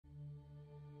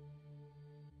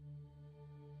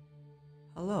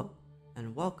Hello,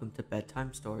 and welcome to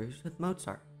Bedtime Stories with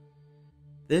Mozart.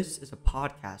 This is a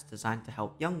podcast designed to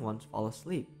help young ones fall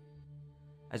asleep.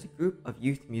 As a group of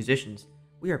youth musicians,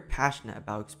 we are passionate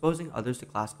about exposing others to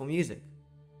classical music.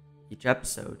 Each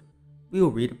episode, we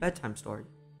will read a bedtime story,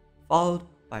 followed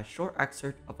by a short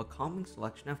excerpt of a calming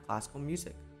selection of classical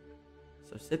music.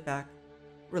 So sit back,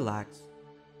 relax,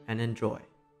 and enjoy.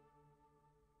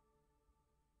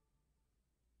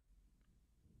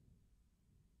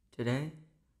 Today,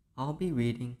 I'll be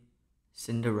reading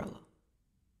Cinderella.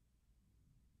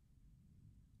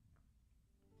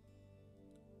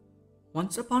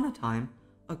 Once upon a time,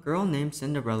 a girl named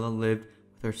Cinderella lived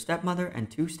with her stepmother and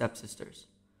two stepsisters.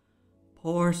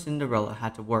 Poor Cinderella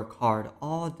had to work hard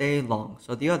all day long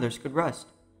so the others could rest.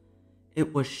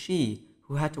 It was she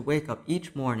who had to wake up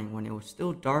each morning when it was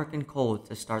still dark and cold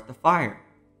to start the fire.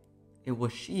 It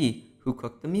was she who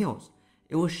cooked the meals.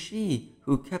 It was she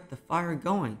who kept the fire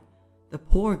going. The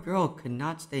poor girl could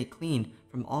not stay clean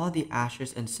from all the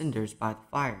ashes and cinders by the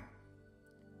fire.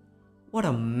 What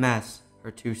a mess,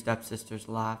 her two stepsisters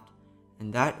laughed,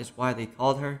 and that is why they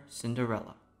called her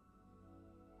Cinderella.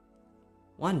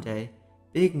 One day,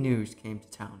 big news came to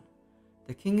town.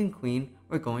 The king and queen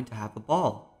were going to have a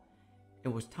ball. It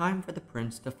was time for the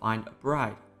prince to find a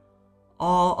bride.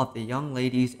 All of the young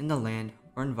ladies in the land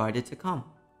were invited to come.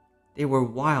 They were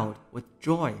wild with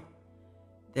joy.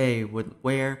 They would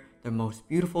wear their most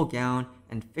beautiful gown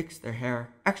and fix their hair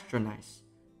extra nice.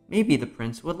 Maybe the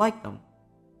prince would like them.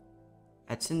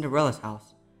 At Cinderella's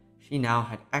house, she now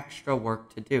had extra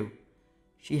work to do.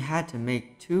 She had to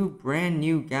make two brand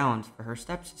new gowns for her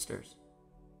stepsisters.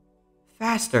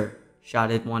 "Faster!"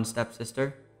 shouted one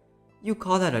stepsister. "You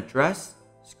call that a dress?"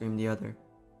 screamed the other.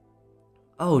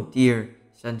 "Oh dear,"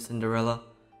 said Cinderella.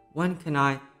 "When can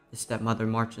I—" The stepmother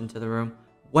marched into the room.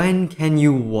 "When can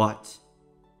you what?"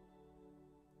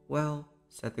 "Well,"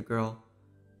 said the girl,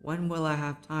 "when will I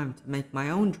have time to make my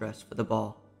own dress for the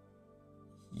ball?"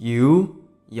 "You?"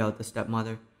 yelled the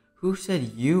stepmother. "Who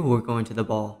said you were going to the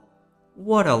ball?"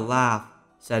 "What a laugh,"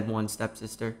 said one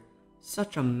stepsister.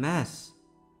 "Such a mess."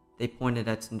 They pointed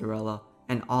at Cinderella,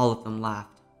 and all of them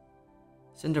laughed.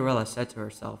 Cinderella said to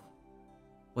herself,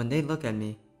 "When they look at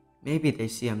me, maybe they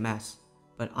see a mess,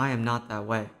 but I am not that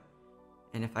way.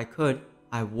 And if I could,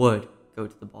 I would go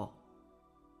to the ball."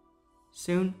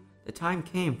 Soon, the time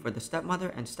came for the stepmother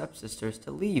and stepsisters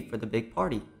to leave for the big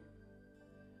party.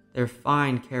 Their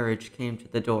fine carriage came to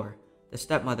the door. The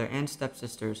stepmother and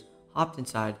stepsisters hopped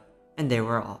inside, and they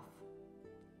were off.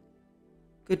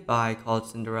 "Goodbye," called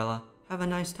Cinderella. "Have a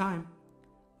nice time."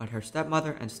 But her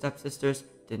stepmother and stepsisters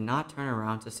did not turn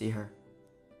around to see her.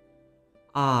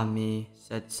 "Ah me,"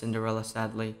 said Cinderella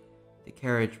sadly. The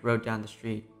carriage rode down the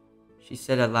street. She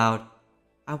said aloud,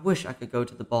 "I wish I could go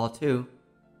to the ball too."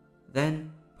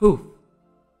 Then, poof!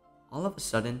 All of a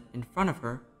sudden, in front of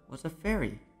her was a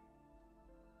fairy.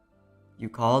 "You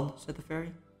called?" said the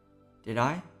fairy. "Did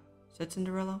I?" said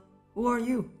Cinderella. "Who are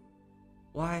you?"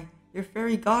 "Why, your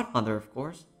fairy godmother, of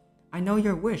course. I know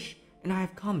your wish, and I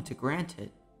have come to grant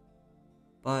it."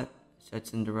 "But," said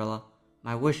Cinderella,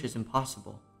 "my wish is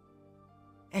impossible."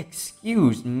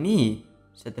 "Excuse me,"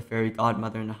 said the fairy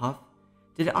godmother in a huff.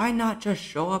 "Did I not just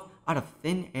show up out of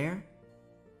thin air?"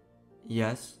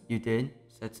 "Yes, you did,"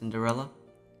 said Cinderella.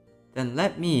 "Then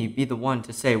let me be the one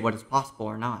to say what is possible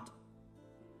or not."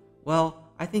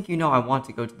 "Well, I think you know I want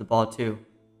to go to the ball too."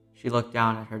 She looked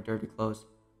down at her dirty clothes.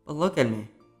 "But look at me."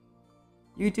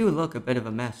 "You do look a bit of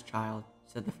a mess, child,"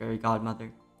 said the fairy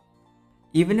godmother.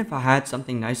 "Even if I had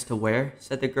something nice to wear,"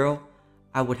 said the girl,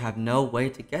 "I would have no way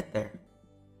to get there."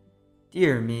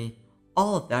 "Dear me,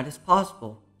 all of that is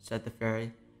possible," said the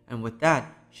fairy, and with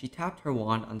that she tapped her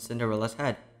wand on Cinderella's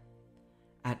head.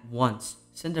 At once,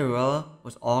 Cinderella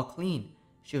was all clean.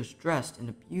 She was dressed in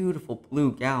a beautiful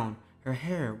blue gown. Her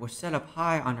hair was set up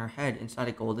high on her head inside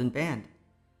a golden band.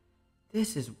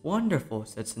 "This is wonderful,"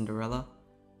 said Cinderella.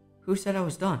 "Who said I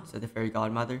was done?" said the fairy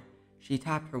godmother. She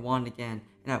tapped her wand again,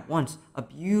 and at once a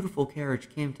beautiful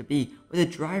carriage came to be with a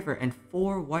driver and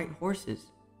 4 white horses.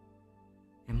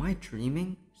 "Am I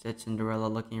dreaming?" said Cinderella,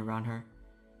 looking around her.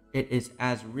 "It is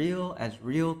as real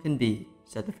can be,"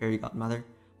 said the fairy godmother.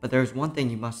 "But there is one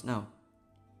thing you must know."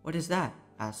 "What is that?"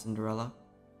 asked Cinderella.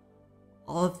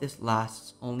 "All of this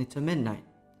lasts only to midnight.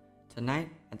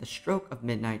 Tonight, at the stroke of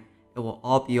midnight, it will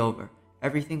all be over.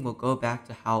 Everything will go back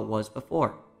to how it was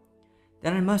before."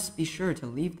 "Then I must be sure to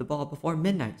leave the ball before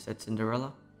midnight," said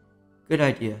Cinderella. "Good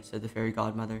idea," said the fairy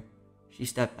godmother. She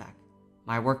stepped back.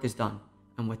 "My work is done."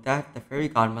 And with that, the fairy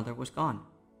godmother was gone.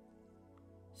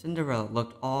 Cinderella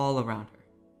looked all around her.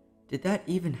 "Did that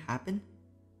even happen?"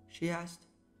 she asked.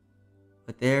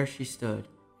 But there she stood,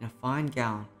 in a fine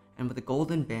gown and with a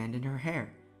golden band in her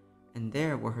hair, and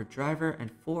there were her driver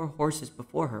and 4 horses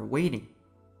before her, waiting.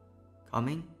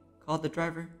 "Coming?" called the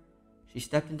driver. She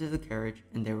stepped into the carriage,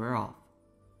 and they were off.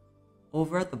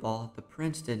 Over at the ball, the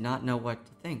prince did not know what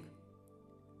to think.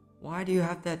 "Why do you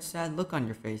have that sad look on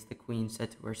your face?" the queen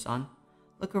said to her son.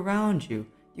 "Look around you.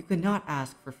 You could not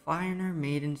ask for finer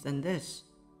maidens than this."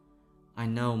 "I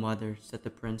know, mother," said the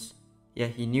prince,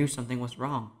 yet he knew something was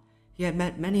wrong. He had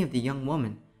met many of the young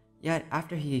women, yet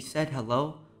after he said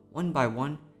hello, one by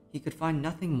one, he could find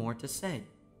nothing more to say.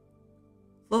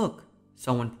 "Look!"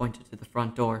 Someone pointed to the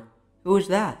front door. "Who is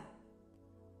that?"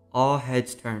 All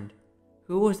heads turned.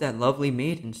 Who was that lovely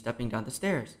maiden stepping down the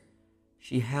stairs?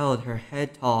 She held her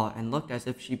head tall and looked as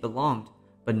if she belonged,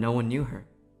 but no one knew her.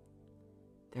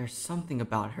 "There's something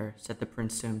about her," said the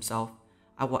prince to himself.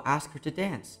 "I will ask her to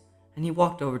dance." And he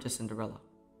walked over to Cinderella.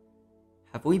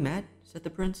 "Have we met?" said the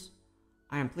prince.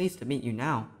 "I am pleased to meet you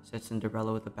now," said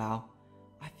Cinderella with a bow.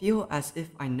 "I feel as if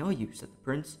I know you," said the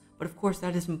prince, "but of course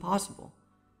that is impossible."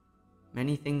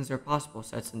 "Many things are possible,"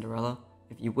 said Cinderella,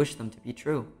 "if you wish them to be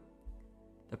true."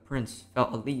 The prince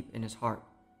felt a leap in his heart.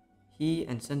 He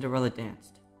and Cinderella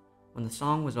danced. When the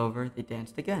song was over, they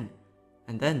danced again,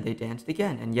 and then they danced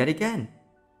again, and yet again.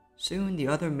 Soon the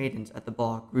other maidens at the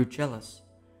ball grew jealous.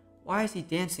 "Why is he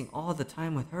dancing all the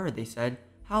time with her?" they said.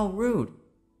 "How rude!"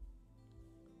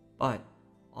 But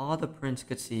all the prince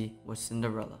could see was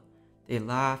Cinderella. They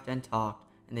laughed and talked,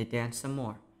 and they danced some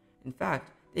more. In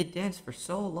fact, they danced for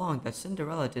so long that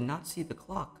Cinderella did not see the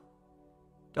clock.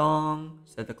 "Dong,"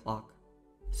 said the clock.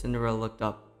 Cinderella looked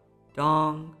up.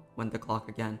 "Dong," went the clock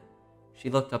again. She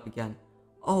looked up again.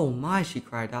 "Oh my," she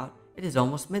cried out, "it is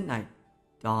almost midnight."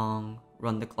 "Dong,"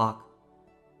 run the clock.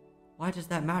 "Why does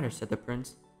that matter?" said the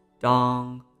prince.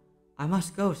 "Dong." "I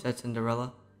must go," said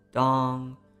Cinderella.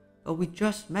 "Dong." "But we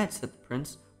just met," said the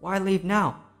prince. "Why leave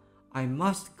now?" "I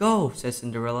must go," said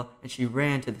Cinderella, and she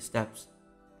ran to the steps.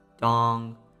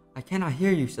 "Dong." "I cannot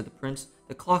hear you," said the prince.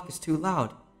 "The clock is too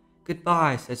loud."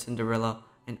 "Goodbye," said Cinderella,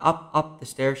 and up the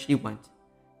stairs she went.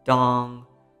 Dong.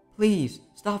 "Please,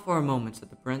 stop for a moment," said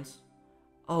the prince.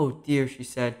 "Oh dear," she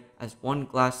said, as one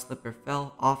glass slipper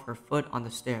fell off her foot on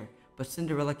the stair, but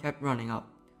Cinderella kept running up.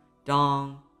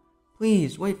 Dong.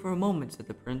 "Please, wait for a moment," said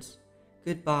the prince.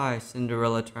 "Goodbye,"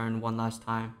 Cinderella turned one last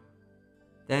time.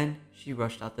 Then she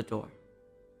rushed out the door.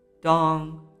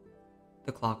 Dong.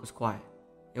 The clock was quiet.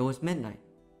 It was midnight.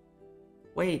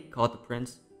 "Wait," called the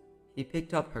prince. He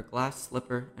picked up her glass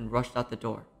slipper and rushed out the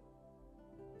door.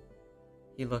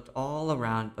 He looked all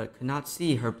around but could not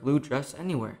see her blue dress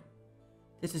anywhere.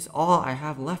 "This is all I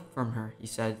have left from her," he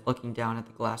said, looking down at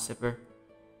the glass slipper.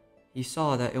 He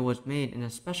saw that it was made in a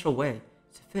special way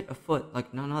to fit a foot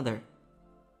like none other.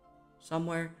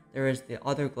 "Somewhere there is the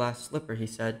other glass slipper," he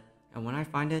said, "and when I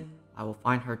find it, I will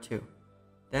find her too.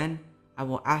 Then I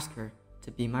will ask her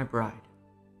to be my bride."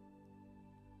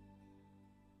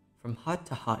 From hut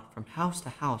to hut, from house to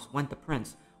house went the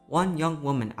prince. One young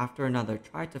woman after another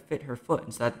tried to fit her foot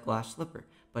inside the glass slipper,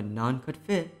 but none could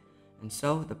fit, and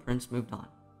so the prince moved on.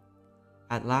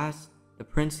 At last, the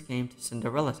prince came to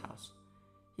Cinderella's house.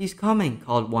 "He's coming,"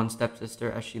 called one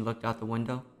stepsister as she looked out the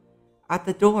window. "At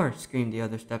the door," screamed the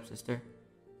other stepsister.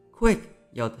 "Quick,"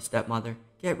 yelled the stepmother.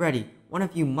 "Get ready. One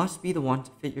of you must be the one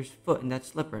to fit your foot in that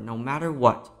slipper, no matter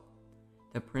what."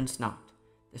 The prince knocked.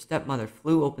 The stepmother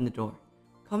flew open the door.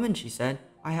 "Come in," she said.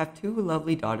 "I have 2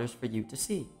 lovely daughters for you to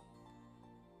see."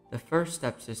 The first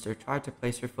stepsister tried to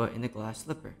place her foot in the glass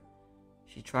slipper.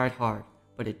 She tried hard,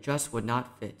 but it just would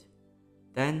not fit.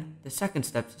 Then the second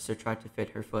stepsister tried to fit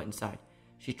her foot inside.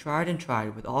 She tried and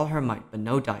tried with all her might, but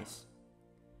no dice.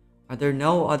 "Are there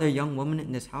no other young women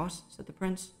in this house?" said the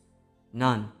prince.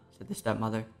 "None," said the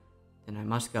stepmother. "Then I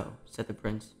must go," said the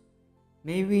prince.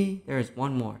 "Maybe there is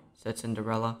one more," said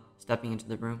Cinderella, stepping into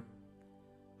the room.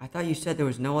 "I thought you said there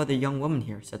was no other young woman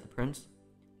here," said the prince.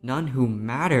 "None who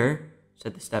matter,"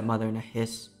 said the stepmother in a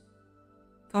hiss.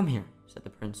 "Come here," said the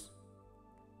prince.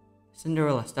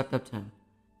 Cinderella stepped up to him.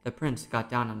 The prince got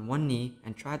down on one knee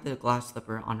and tried the glass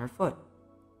slipper on her foot.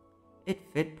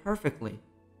 It fit perfectly.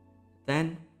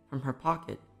 Then, from her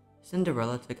pocket,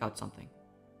 Cinderella took out something.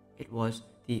 It was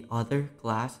the other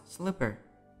glass slipper.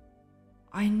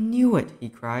 "I knew it," he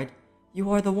cried. "You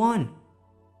are the one."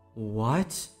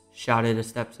 "What?" shouted a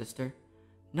stepsister.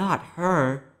 "Not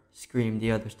her," screamed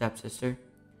the other stepsister.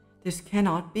 "This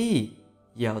cannot be,"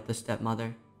 yelled the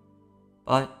stepmother.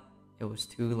 But it was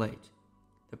too late.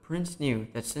 The prince knew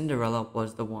that Cinderella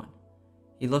was the one.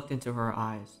 He looked into her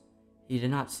eyes. He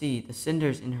did not see the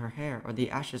cinders in her hair or the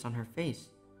ashes on her face.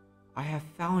 "I have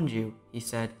found you," he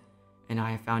said. "And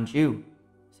I have found you,"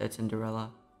 said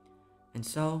Cinderella. And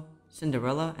so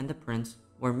Cinderella and the prince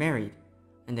were married,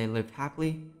 and they lived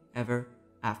happily ever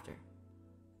after.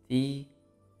 The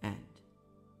end.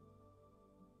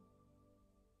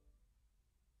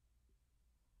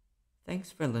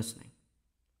 Thanks for listening.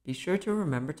 Be sure to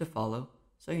remember to follow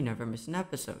so you never miss an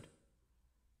episode.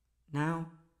 Now,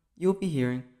 you'll be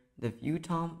hearing the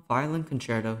Vieuxtemps Violin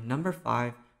Concerto No.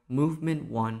 5, Movement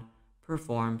 1,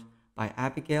 performed by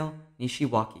Abigail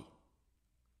Nishiwaki.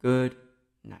 Good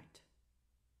night.